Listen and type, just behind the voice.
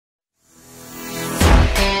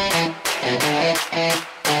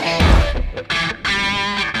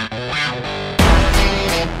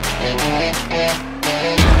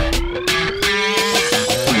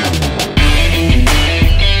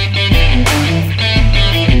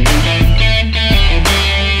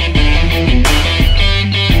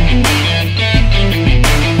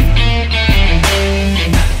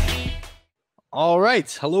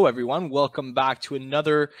right. Hello, everyone. Welcome back to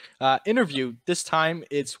another interview. This time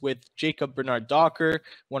it's with Jacob Bernard Docker,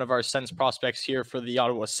 one of our Sens prospects here for the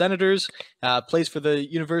Ottawa Senators. Plays for the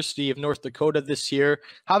University of North Dakota this year.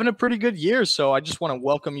 Having a pretty good year. So I just want to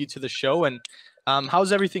welcome you to the show. And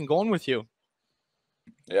how's everything going with you?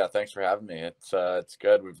 Yeah, thanks for having me. It's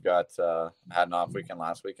good. We've got had an off weekend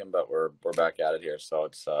last weekend, but we're back at it here. So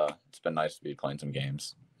it's been nice to be playing some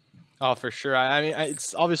games. Oh, for sure. I mean,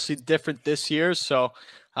 it's obviously different this year, so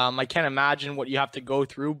I can't imagine what you have to go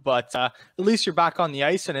through. But at least you're back on the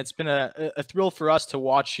ice, and it's been a thrill for us to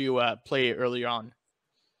watch you play earlier on.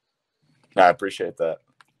 I appreciate that.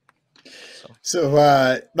 So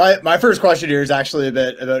my first question here is actually a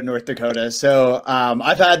bit about North Dakota. So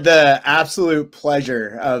I've had the absolute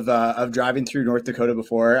pleasure of driving through North Dakota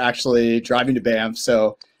before, actually driving to Banff.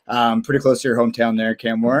 So pretty close to your hometown there,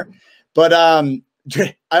 Canmore. But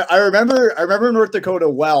I remember North Dakota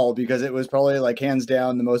well because it was probably like hands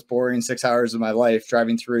down the most boring 6 hours of my life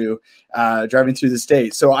driving through the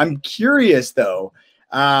state. So I'm curious though,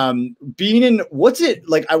 being in what's it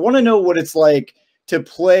like? I want to know what it's like to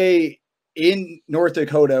play in North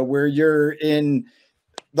Dakota, where you're in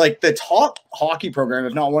like the top hockey program,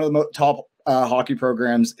 if not one of the top hockey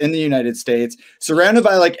programs in the United States, surrounded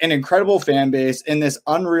by like an incredible fan base in this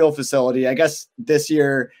unreal facility. I guess this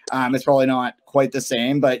year it's probably not quite the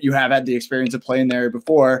same, but you have had the experience of playing there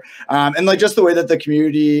before. And like just the way that the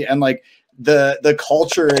community and like the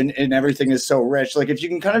culture and everything is so rich. Like if you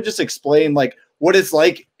can kind of just explain like what it's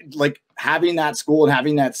like having that school and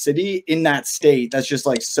having that city in that state that's just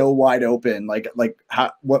like so wide open, like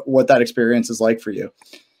how what that experience is like for you.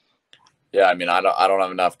 Yeah, I mean, I don't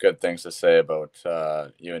have enough good things to say about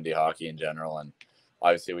UND hockey in general, and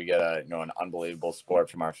obviously we get an unbelievable support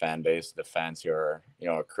from our fan base. The fans here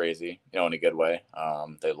are crazy, in a good way.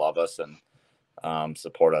 They love us and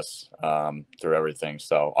support us through everything.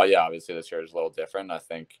 So yeah, obviously this year is a little different. I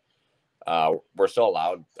think we're still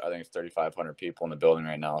allowed. I think it's 3,500 people in the building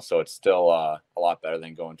right now, so it's still a lot better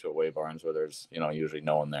than going to away barns where there's usually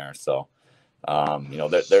no one there. So.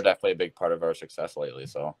 They're definitely a big part of our success lately.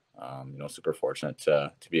 So, super fortunate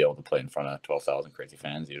to be able to play in front of 12,000 crazy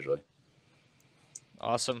fans usually.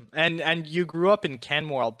 Awesome. And you grew up in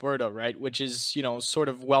Canmore, Alberta, right? Which is, sort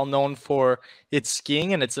of well known for its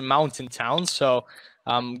skiing, and it's a mountain town. So,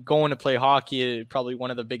 going to play hockey, probably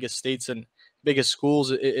one of the biggest states and biggest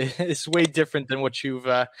schools, it's way different than what you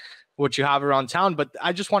have around town. But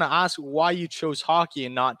I just want to ask why you chose hockey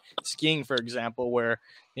and not skiing, for example, where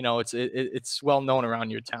it's well known around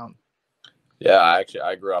your town. Yeah,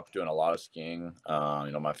 I grew up doing a lot of skiing.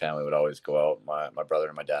 My family would always go out. My brother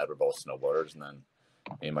and my dad were both snowboarders, and then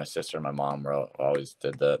me and my sister and my mom always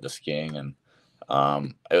did the skiing. And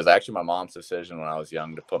it was actually my mom's decision when I was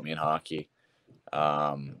young to put me in hockey.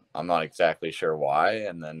 I'm not exactly sure why.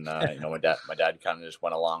 And then my dad kind of just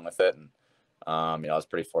went along with it. And I was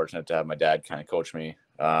pretty fortunate to have my dad kind of coach me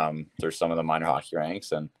through some of the minor hockey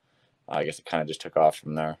ranks, and I guess it kind of just took off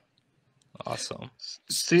from there. Awesome.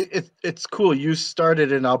 See, it's cool. You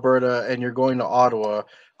started in Alberta and you're going to Ottawa.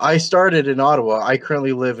 I started in Ottawa. I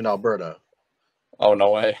currently live in Alberta. Oh,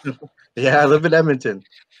 no way. Yeah, I live in Edmonton.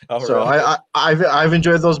 Oh, so really? I've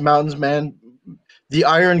enjoyed those mountains, man. The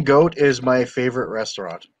Iron Goat is my favorite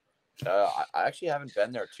restaurant. I actually haven't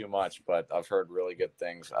been there too much, but I've heard really good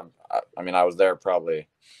things. I was there probably.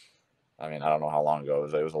 I don't know how long ago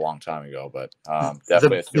it was a long time ago, but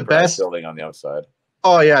definitely a super nice building on the outside.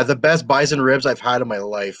 Oh yeah, the best bison ribs I've had in my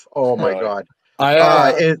life. Oh my god,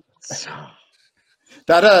 it's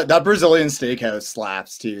that Brazilian steakhouse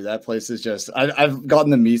slaps too. That place is just I've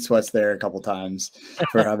gotten the meat sweats there a couple times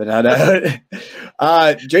for having that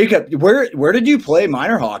out. Jacob, where did you play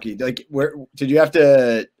minor hockey? Like where did you have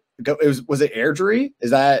to go? Was it Airdrie?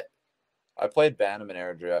 Is that? I played Bantam and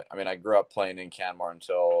Airdrie. I grew up playing in Canmore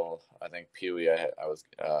until I think Pee Wee. I was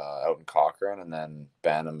out in Cochrane, and then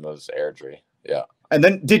Bantam was Airdrie. Yeah. And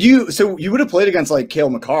then so you would have played against like Cale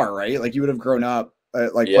Makar, right? Like you would have grown up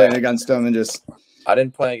playing against him and just. I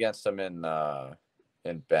didn't play against him in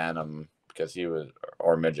Bantam because he was,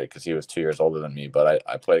 or midget because he was 2 years older than me. But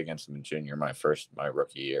I played against him in junior, my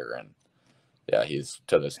rookie year, and yeah, he's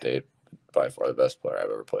to this day by far the best player I've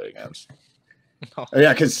ever played against. Oh,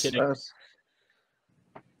 yeah, because.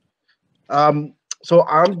 So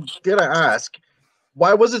I'm gonna ask,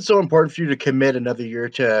 why was it so important for you to commit another year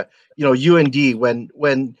to UND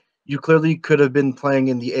when you clearly could have been playing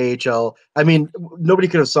in the AHL? I mean, nobody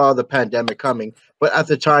could have saw the pandemic coming, but at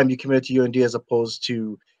the time you committed to UND as opposed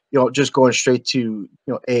to just going straight to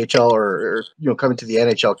AHL or coming to the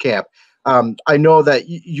NHL camp. I know that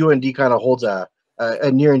UND kind of holds a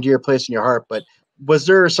near and dear place in your heart, but was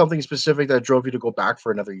there something specific that drove you to go back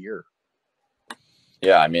for another year?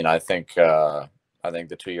 Yeah, I mean, I think the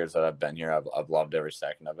 2 years that I've been here, I've loved every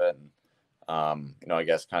second of it. And, I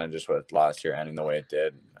guess kind of just with last year ending the way it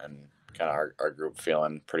did, and kind of our group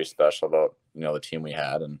feeling pretty special about, the team we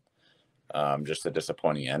had, and just a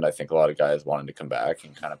disappointing end. I think a lot of guys wanted to come back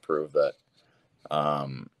and kind of prove that,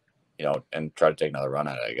 and try to take another run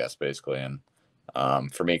at it, I guess, basically. And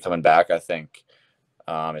for me coming back, I think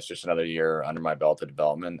it's just another year under my belt of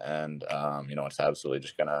development. And, it's absolutely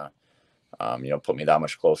just going to, put me that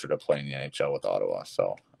much closer to playing the NHL with Ottawa.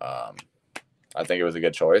 So I think it was a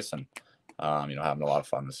good choice, and, having a lot of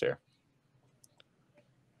fun this year.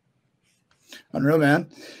 Unreal, man.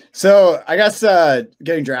 So I guess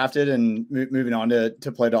getting drafted and moving on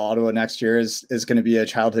to play to Ottawa next year is going to be a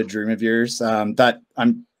childhood dream of yours that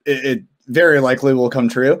it very likely will come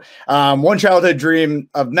true. One childhood dream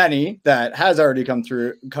of many that has already come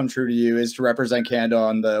true to you is to represent Canada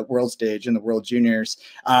on the world stage in the World Juniors,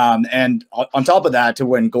 and on top of that, to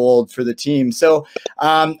win gold for the team. So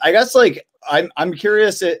I guess I'm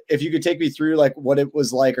curious if you could take me through what it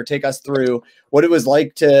was like, or take us through what it was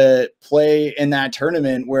like to play in that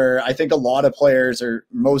tournament, where I think a lot of players, or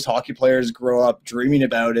most hockey players, grow up dreaming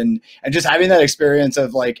about, and just having that experience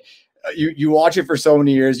of you watch it for so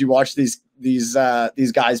many years, you watch these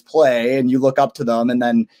guys play, and you look up to them, and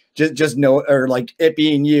then just know, or it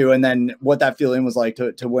being you, and then what that feeling was like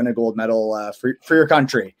to win a gold medal for your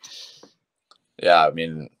country. Yeah, I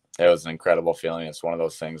mean, it was an incredible feeling. It's one of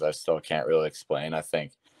those things I still can't really explain. I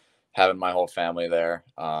think having my whole family there,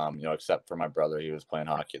 except for my brother, he was playing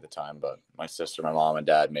hockey at the time, but my sister, my mom, and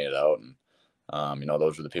dad made it out, and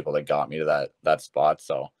those were the people that got me to that spot.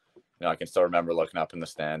 So I can still remember looking up in the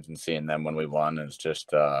stands and seeing them when we won. It's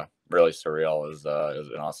just really surreal. It was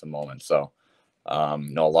an awesome moment. So a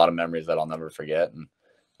lot of memories that I'll never forget. And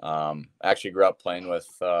I actually grew up playing with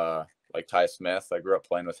Ty Smith. I grew up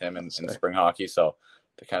playing with him in spring hockey. So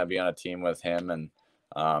to kind of be on a team with him, and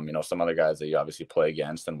some other guys that you obviously play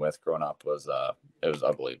against and with growing up, was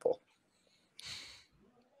unbelievable.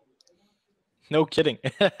 No kidding.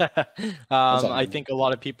 I think a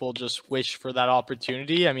lot of people just wish for that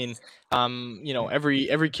opportunity. I mean,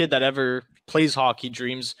 every kid that ever plays hockey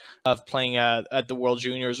dreams of playing at the World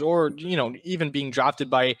Juniors, or, even being drafted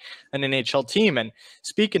by an NHL team. And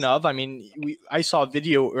speaking of, I mean, I saw a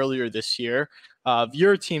video earlier this year of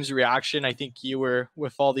your team's reaction. I think you were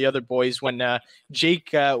with all the other boys when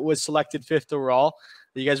Jake was selected 5th overall.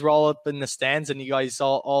 You guys were all up in the stands, and you guys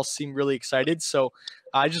all seem really excited. So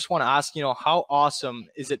I just want to ask, how awesome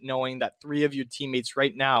is it knowing that 3 of your teammates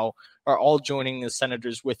right now are all joining the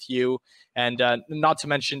Senators with you, and not to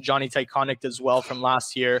mention Johnny Tyconic as well from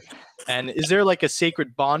last year. And is there a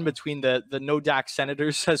sacred bond between the no-DAC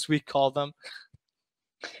Senators, as we call them?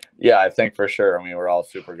 Yeah, I think for sure. I mean, we're all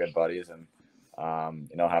super good buddies, and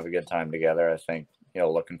have a good time together. I think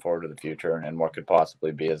looking forward to the future and what could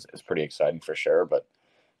possibly be is pretty exciting for sure. But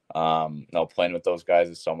playing with those guys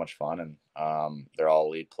is so much fun, and they're all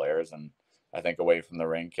elite players, and I think away from the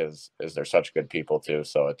rink is they're such good people too.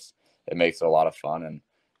 So it makes it a lot of fun.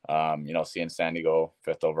 And seeing Sandy go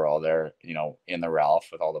 5th overall there, in the Ralph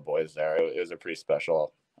with all the boys there, it was a pretty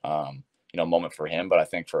special moment for him, but I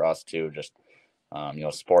think for us too, just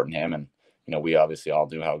supporting him. And we obviously all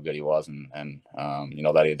knew how good he was, and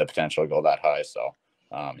that he had the potential to go that high. So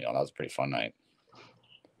that was a pretty fun night.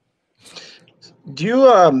 Do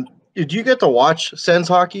you get to watch Sens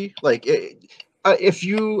hockey?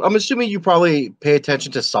 I'm assuming you probably pay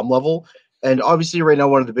attention to some level, and obviously right now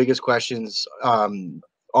one of the biggest questions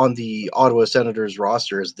on the Ottawa Senators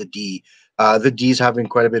roster is the D. The D's having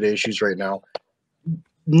quite a bit of issues right now.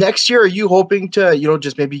 Next year, are you hoping to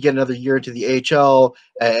just maybe get another year into the AHL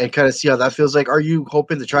and kind of see how that feels like? Are you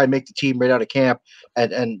hoping to try and make the team right out of camp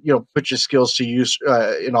and put your skills to use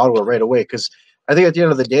in Ottawa right away? Because I think at the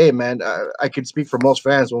end of the day, man, I could speak for most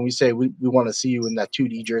fans when we say we want to see you in that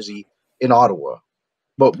 2D jersey in Ottawa.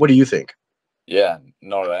 But what do you think? Yeah,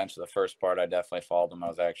 no, to answer the first part, I definitely followed them. I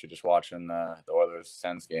was actually just watching the Oilers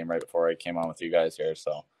Sens game right before I came on with you guys here.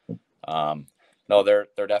 So, no, they're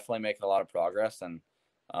definitely making a lot of progress. And,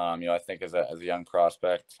 I think as a young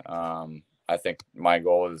prospect, I think my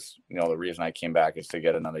goal is, the reason I came back is to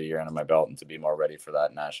get another year under my belt and to be more ready for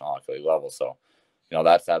that National Hockey League level. So,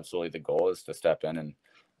 that's absolutely the goal, is to step in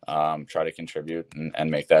and try to contribute and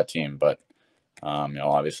make that team. But,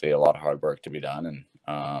 obviously a lot of hard work to be done.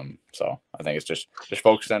 And so I think it's just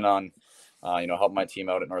focusing on, helping my team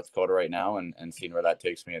out at North Dakota right now and seeing where that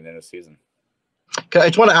takes me at the end of the season. Okay, I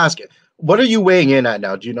just want to ask you, what are you weighing in at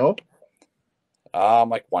now? Do you know?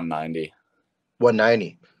 Like 190.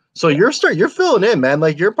 190. So you're filling in, man.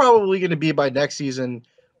 Like you're probably going to be by next season.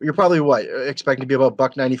 You're probably expecting to be about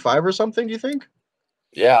 $195 or something. Do you think?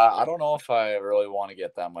 Yeah, I don't know if I really want to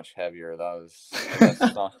get that much heavier. That was, I guess,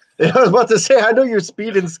 not, I was about to say, I know your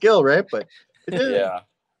speed and skill, right? But yeah.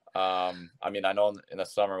 I mean, I know in the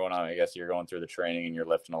summer when I guess you're going through the training and you're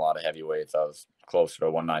lifting a lot of heavy weights, I was closer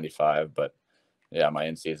to 195, but yeah, my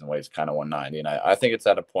in-season weight's kind of 190, and I think it's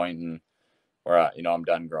at a point where I'm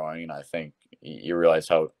done growing, and I think you realize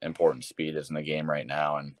how important speed is in the game right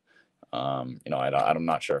now, and I'm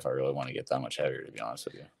not sure if I really want to get that much heavier, to be honest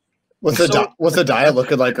with you. What's the diet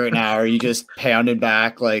looking like right now? Are you just pounding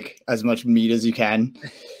back like as much meat as you can?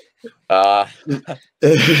 We're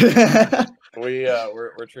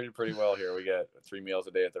treated pretty well here. We get 3 meals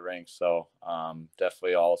a day at the rink, so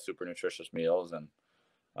definitely all super nutritious meals. And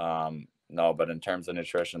no, but in terms of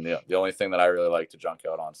nutrition, the only thing that I really like to junk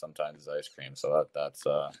out on sometimes is ice cream. So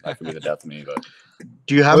that could be the death of me. But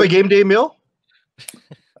do you have a game day meal?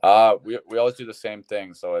 We always do the same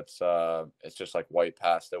thing. So it's just like white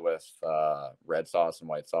pasta with red sauce and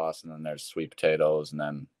white sauce, and then there's sweet potatoes, and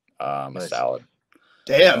then a salad.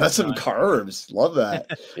 Damn, that's some carbs. Love that.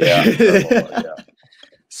 Yeah.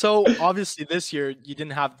 So obviously this year you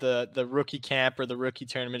didn't have the rookie camp or the rookie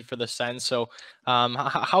tournament for the Sens. So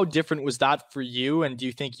how different was that for you? And do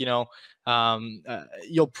you think you'll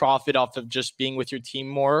profit off of just being with your team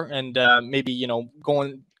more, and maybe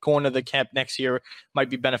going to the camp next year might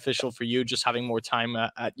be beneficial for you, just having more time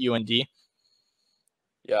at UND?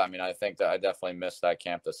 Yeah, I mean, I think that I definitely missed that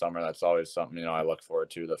camp this summer. That's always something I look forward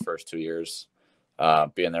to. The first 2 years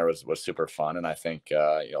being there was super fun, and I think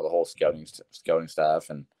the whole scouting staff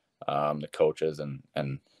and the coaches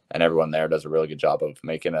and everyone there does a really good job of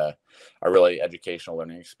making a really educational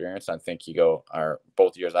learning experience. I think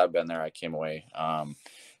both years I've been there, I came away kind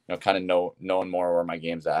of knowing more where my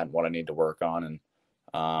game's at and what I need to work on,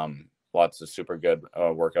 and lots of super good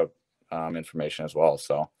workout information as well.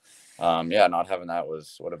 So not having that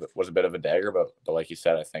was a bit of a dagger, but like you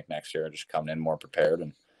said, I think next year just coming in more prepared,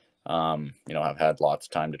 and I've had lots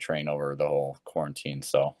of time to train over the whole quarantine,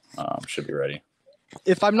 so should be ready.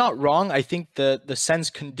 If I'm not wrong, I think the Sens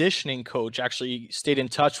conditioning coach actually stayed in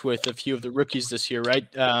touch with a few of the rookies this year, right?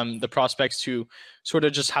 The prospects to sort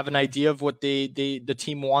of just have an idea of what the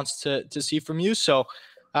team wants to see from you. So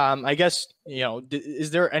I guess,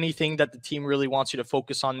 is there anything that the team really wants you to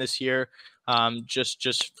focus on this year,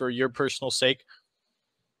 just for your personal sake?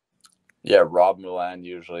 Yeah, Rob Moulin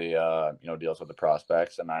usually deals with the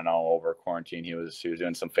prospects, and I know over quarantine he was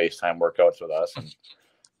doing some FaceTime workouts with us, and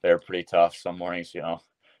they're pretty tough. Some mornings,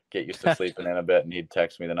 get used to sleeping in a bit, and he'd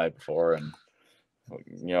text me the night before, and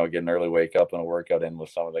get an early wake up and a workout in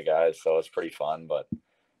with some of the guys. So it's pretty fun. But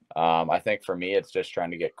I think for me, it's just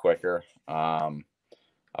trying to get quicker.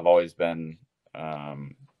 I've always been,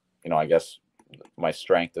 I guess my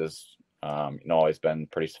strength is, always been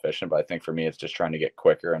pretty sufficient. But I think for me, it's just trying to get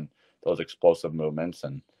quicker and those explosive movements,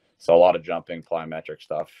 and so a lot of jumping, plyometric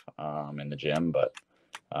stuff in the gym. But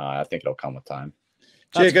I think it'll come with time.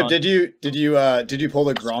 Jacob, did you pull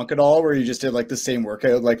the Gronk at all, where you just did like the same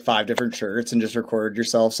workout, like 5 different shirts, and just recorded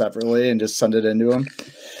yourself separately and just sent it into him?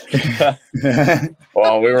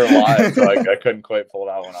 Well, we were live, so I couldn't quite pull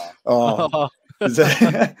that one off. Oh, I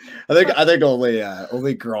think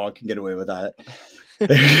only Gronk can get away with that.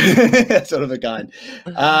 That's one of a kind.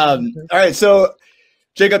 All right, so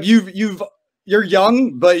Jacob, you're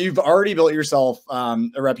young, but you've already built yourself a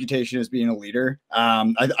reputation as being a leader.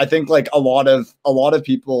 I think like a lot of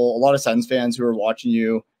people, a lot of Sens fans who are watching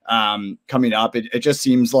you coming up, it just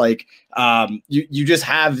seems like you just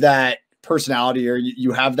have that personality, or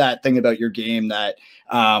you have that thing about your game that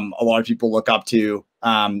a lot of people look up to.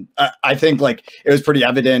 I think like it was pretty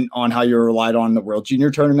evident on how you were relied on in the World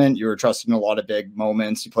Junior Tournament. You were trusted in a lot of big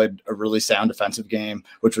moments. You played a really sound defensive game,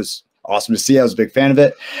 which was awesome to see. I was a big fan of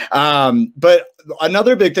it. But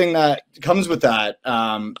another big thing that comes with that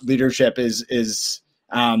leadership is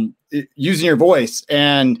using your voice.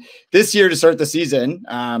 And this year, to start the season,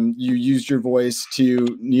 you used your voice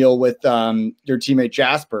to kneel with your teammate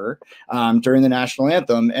Jasper during the national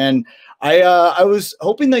anthem. And I was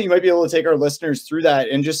hoping that you might be able to take our listeners through that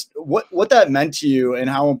and just what that meant to you and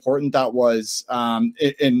how important that was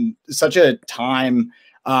in such a time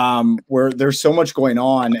where there's so much going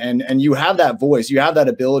on, and you have that voice, you have that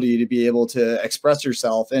ability to be able to express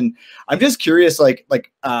yourself. And I'm just curious, like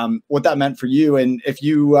what that meant for you, and if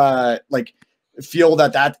you feel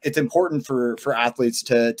that it's important for athletes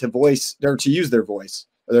to voice or to use their voice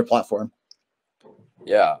or their platform.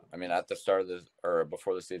 Yeah, I mean, at the start of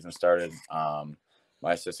before the season started,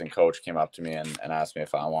 my assistant coach came up to me and asked me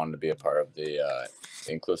if I wanted to be a part of the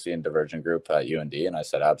inclusive and divergent group at UND, and I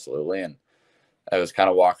said absolutely. And I was kind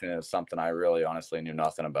of walking into something I really honestly knew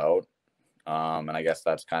nothing about, and I guess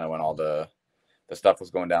that's kind of when all the stuff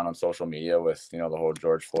was going down on social media with the whole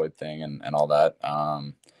George Floyd thing and all that.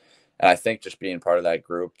 And I think just being part of that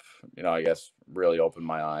group, I guess really opened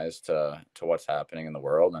my eyes to what's happening in the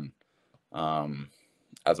world. And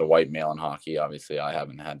as a white male in hockey, obviously I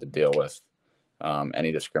haven't had to deal with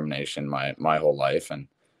any discrimination my whole life. And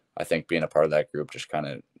I think being a part of that group just kind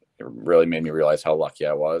of really made me realize how lucky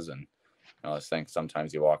I was. And I think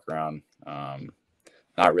sometimes you walk around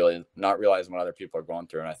not realizing what other people are going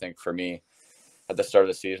through. And I think for me, at the start of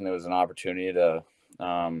the season, it was an opportunity to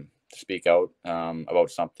speak out about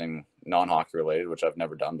something non-hockey related, which I've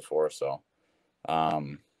never done before. So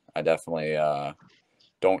I definitely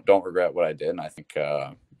don't regret what I did. And I think,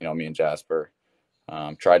 me and Jasper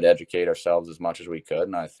tried to educate ourselves as much as we could.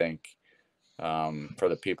 And I think for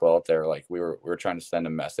the people out there, like we were trying to send a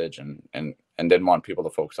message and didn't want people to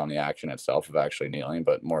focus on the action itself of actually kneeling,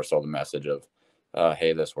 but more so the message of,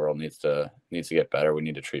 hey, this world needs to get better. We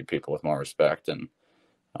need to treat people with more respect. And,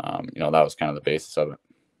 that was kind of the basis of it.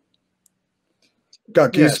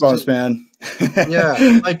 Got goosebumps, man.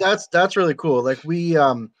 Yeah, like that's really cool. Like we,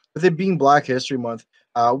 with it being Black History Month,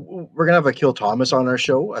 we're gonna have Akil Thomas on our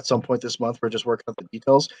show at some point this month. We're just working out the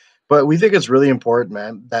details, but we think it's really important,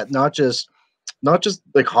 man, that not just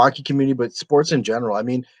like hockey community, but sports in general. I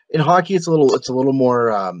mean, in hockey, it's a little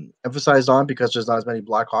more emphasized on because there's not as many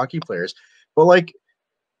Black hockey players, but like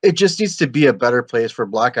it just needs to be a better place for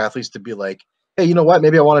Black athletes to be like, hey, you know what?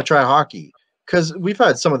 Maybe I want to try hockey. Because we've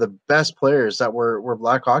had some of the best players that were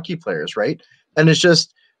Black hockey players, right? And it's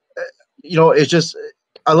just,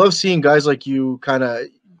 I love seeing guys like you kind of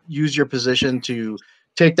use your position to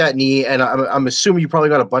take that knee. And I'm assuming you probably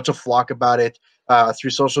got a bunch of flock about it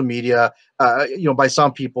through social media, by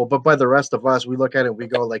some people, but by the rest of us, we look at it and we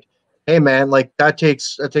go like, hey man, like that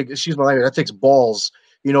takes excuse my language, that takes balls,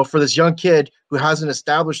 for this young kid who hasn't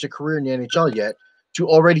established a career in the NHL yet to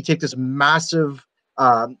already take this massive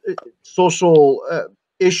social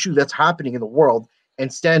issue that's happening in the world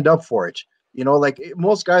and stand up for it. Like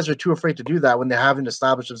most guys are too afraid to do that when they haven't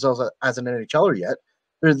established themselves as an NHLer yet.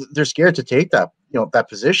 They're scared to take that that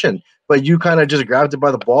position. But you kind of just grabbed it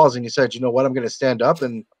by the balls and you said, you know what, I'm going to stand up,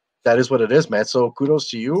 and that is what it is, man. So kudos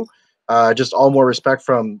to you. Just all more respect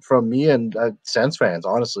from me and Sens fans,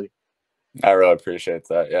 honestly. I really appreciate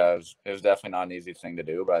that. Yeah, it was definitely not an easy thing to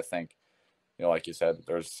do, but I think, like you said,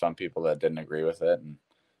 there's some people that didn't agree with it, and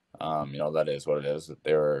that is what it is. That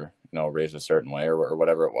they were, raised a certain way or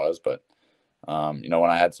whatever it was. But when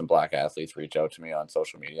I had some Black athletes reach out to me on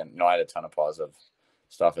social media, and I had a ton of positive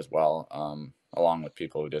stuff as well, along with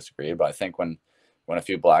people who disagreed. But I think when a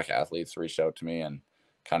few Black athletes reached out to me and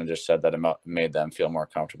kind of just said that it made them feel more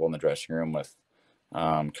comfortable in the dressing room with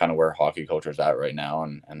kind of where hockey culture is at right now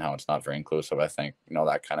and how it's not very inclusive, I think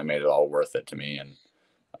that kind of made it all worth it to me,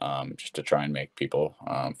 and just to try and make people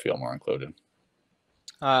feel more included.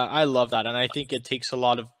 I love that, and I think it takes a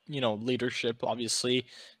lot of leadership, obviously,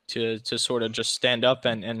 to sort of just stand up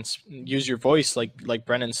and use your voice, like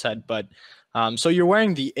Brennan said. But so you're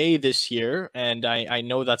wearing the A this year, and I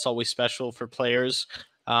know that's always special for players.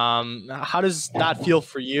 How does that feel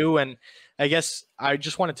for you? And I guess I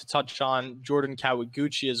just wanted to touch on Jordan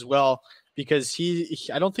Kawaguchi as well, because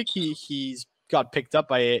I don't think he's got picked up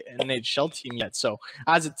by an NHL team yet. So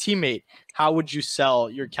as a teammate, how would you sell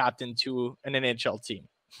your captain to an NHL team?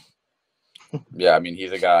 Yeah, I mean,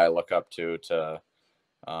 he's a guy I look up to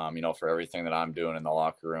for everything that I'm doing in the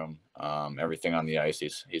locker room, everything on the ice.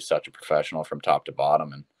 He's such a professional from top to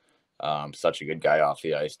bottom, and such a good guy off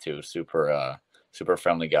the ice too. Super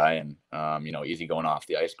friendly guy, and easy going off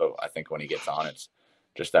the ice. But I think when he gets on, it's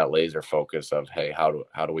just that laser focus of, hey, how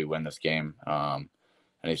do we win this game?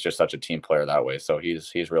 And he's just such a team player that way. So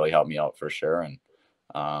he's really helped me out for sure. And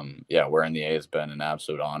wearing the A has been an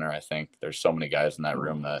absolute honor. I think there's so many guys in that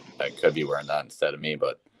room that could be wearing that instead of me.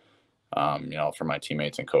 But, for my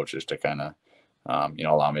teammates and coaches to kind of,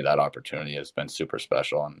 allow me that opportunity has been super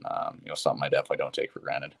special, and, something I definitely don't take for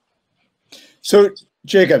granted. So,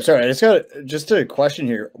 Jacob, sorry, I just got a question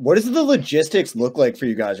here. What does the logistics look like for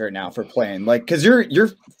you guys right now for playing? Like, because you're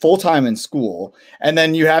full time in school, and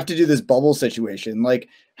then you have to do this bubble situation. Like,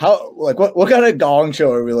 what kind of gong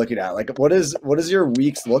show are we looking at? Like, what does your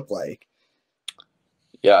weeks look like?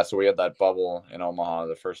 Yeah, so we had that bubble in Omaha,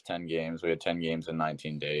 the first 10 games. We had 10 games in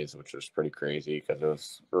 19 days, which was pretty crazy because it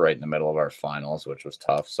was right in the middle of our finals, which was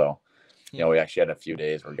tough. So, we actually had a few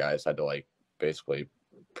days where guys had to basically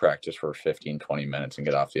practice for 15, 20 minutes and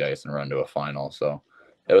get off the ice and run to a final. So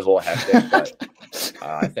it was a little hectic, but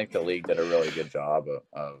I think the league did a really good job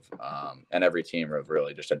of and every team of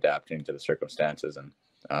really just adapting to the circumstances and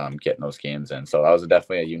getting those games in. So that was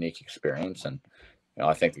definitely a unique experience. And,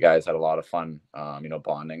 I think the guys had a lot of fun,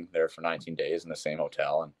 bonding there for 19 days in the same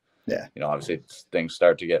hotel. And, yeah, obviously things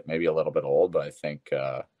start to get maybe a little bit old, but I think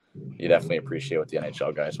you definitely appreciate what the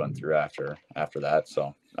NHL guys went through after that.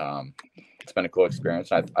 So it's been a cool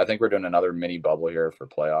experience. I think we're doing another mini bubble here for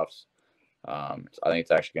playoffs. I think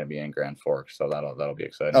it's actually going to be in Grand Forks, so that'll be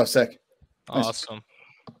exciting. Oh, sick. Awesome.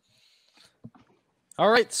 All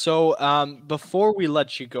right, so before we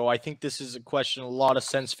let you go, I think this is a question a lot of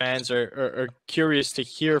Sens fans are curious to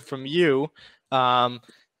hear from you.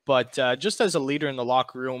 But just as a leader in the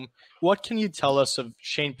locker room, what can you tell us of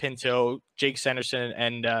Shane Pinto, Jake Sanderson,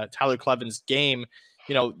 and Tyler Kleven's game,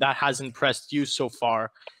 that has impressed you so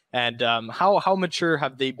far? And how mature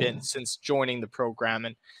have they been since joining the program?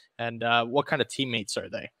 And what kind of teammates are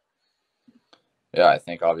they? Yeah, I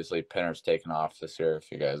think obviously Pinner's taken off this year.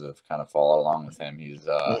 If you guys have kind of followed along with him,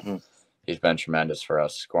 he's been tremendous for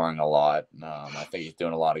us, scoring a lot. I think he's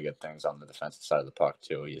doing a lot of good things on the defensive side of the puck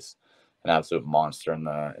too. He's an absolute monster in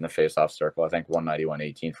the face-off circle. I think one night he went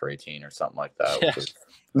 18 for 18 or something like that. Which is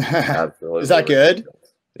absolutely is that good?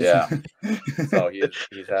 Yeah. So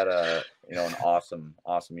he's had an awesome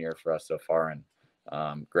year for us so far,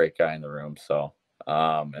 and great guy in the room. So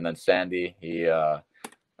and then Sandy,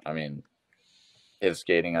 his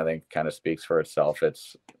skating, I think, kind of speaks for itself.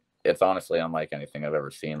 It's honestly unlike anything I've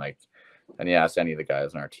ever seen. And you ask any of the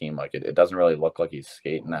guys on our team, it doesn't really look like he's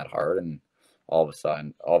skating that hard, and all of a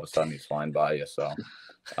sudden he's flying by you. So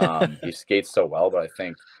he skates so well, but I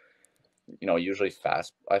think, usually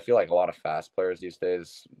fast. I feel like a lot of fast players these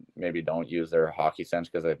days maybe don't use their hockey sense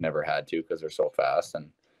because they've never had to, because they're so fast.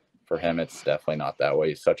 And for him, it's definitely not that way.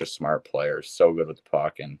 He's such a smart player, so good with the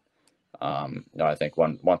puck, and I think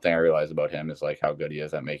one thing I realized about him is how good he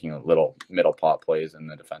is at making little middle pop plays in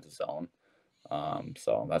the defensive zone.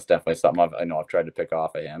 So that's definitely something I've tried to pick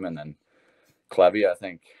off of him. And then Clevy, I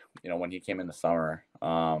think, when he came in the summer,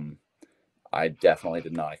 I definitely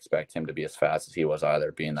did not expect him to be as fast as he was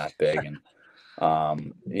either, being that big. And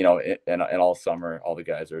and all summer, all the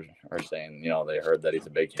guys are saying, they heard that he's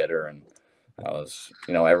a big hitter, and I was,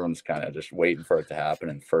 everyone's kind of just waiting for it to happen.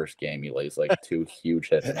 And first game, he lays 2 huge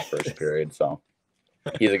hits in the first period. So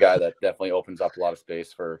he's a guy that definitely opens up a lot of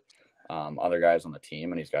space for other guys on the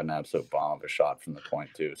team, and he's got an absolute bomb of a shot from the point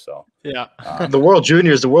too. So yeah, the World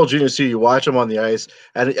Juniors too. You watch him on the ice,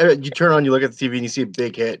 and you turn on, you look at the TV, and you see a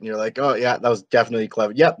big hit, and you're like, oh yeah, that was definitely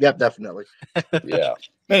clever. Yep, definitely. Yeah.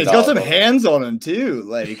 Man, he's got some hands on him too.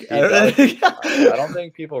 I don't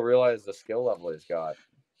think people realize the skill level he's got.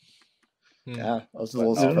 Yeah, I was a But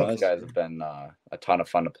little those surprised. guys have been a ton of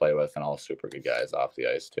fun to play with, and all super good guys off the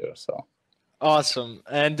ice too. So awesome.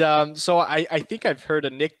 And so I think I've heard a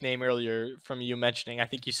nickname earlier from you mentioning. I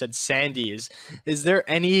think you said Sandy. Is there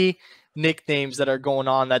any nicknames that are going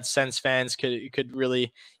on that Sens fans could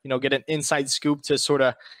really get an inside scoop to sort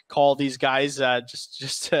of call these guys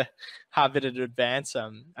just to have it in advance?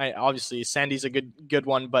 Obviously Sandy's a good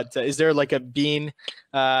one, but is there a Bean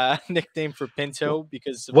nickname for Pinto?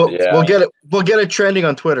 Because we'll get it trending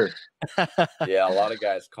on Twitter. Yeah, a lot of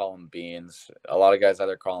guys call him Beans. A lot of guys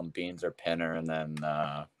either call him Beans or Pinner, and then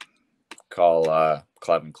call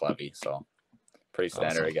Clevin Clevy. So pretty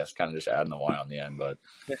standard, awesome. I guess, kind of just adding the Y on the end, but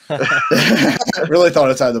really thought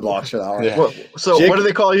outside the box for that one. Yeah. What do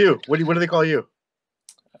they call you? What do they call you?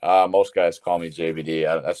 Most guys call me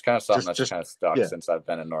JBD. That's kind of something that's kind of stuck yeah. since I've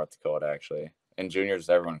been in North Dakota, actually. In juniors,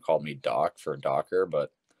 everyone called me Doc for Docker,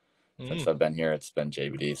 but since I've been here, it's been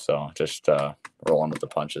JBD. So just rolling with the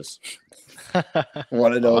punches.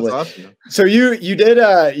 Want to know? Awesome. So you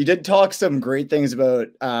did talk some great things about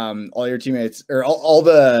all your teammates, or all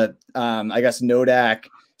the I guess Nodak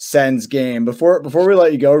Sens game. Before we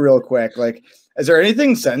let you go, real quick, is there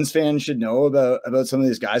anything Sens fans should know about some of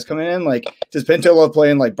these guys coming in? Does Pinto love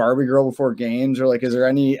playing Barbie Girl before games, or is there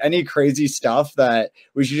any crazy stuff that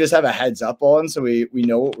we should just have a heads up on so we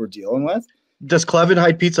know what we're dealing with? Does Clevin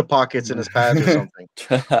hide pizza pockets in his pants or something?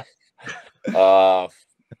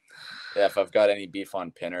 Yeah, if I've got any beef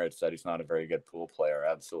on Pinner, it's that he's not a very good pool player.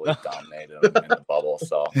 Absolutely dominated him in the bubble.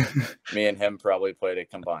 So me and him probably played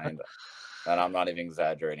it combined, and I'm not even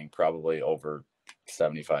exaggerating, probably over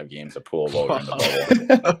 75 games of pool while we were in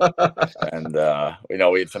the bubble.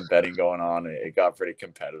 And we had some betting going on. It got pretty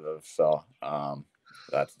competitive. So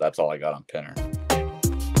that's all I got on Pinner.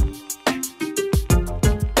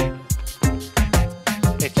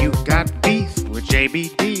 If you got beef with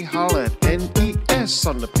JBD, holler at NES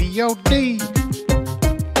on the POD.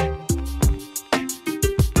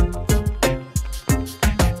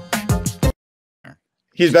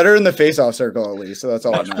 He's better in the face-off circle at least, so that's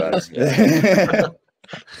all that Much matters. better,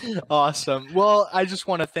 Awesome. Well, I just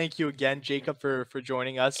want to thank you again, Jacob, for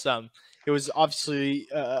joining us. It was obviously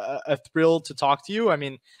a thrill to talk to you. I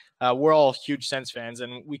mean, we're all huge Sens fans,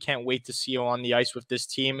 and we can't wait to see you on the ice with this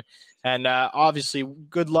team. And obviously,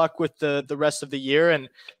 good luck with the rest of the year. And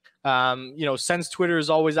Sens Twitter is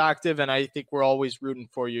always active, and I think we're always rooting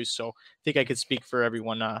for you. So I think I could speak for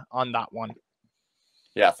everyone on that one.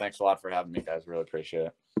 Yeah, thanks a lot for having me, guys. Really appreciate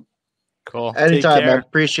it. Cool. Anytime, Take care. man.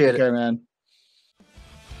 Appreciate it. Okay, man.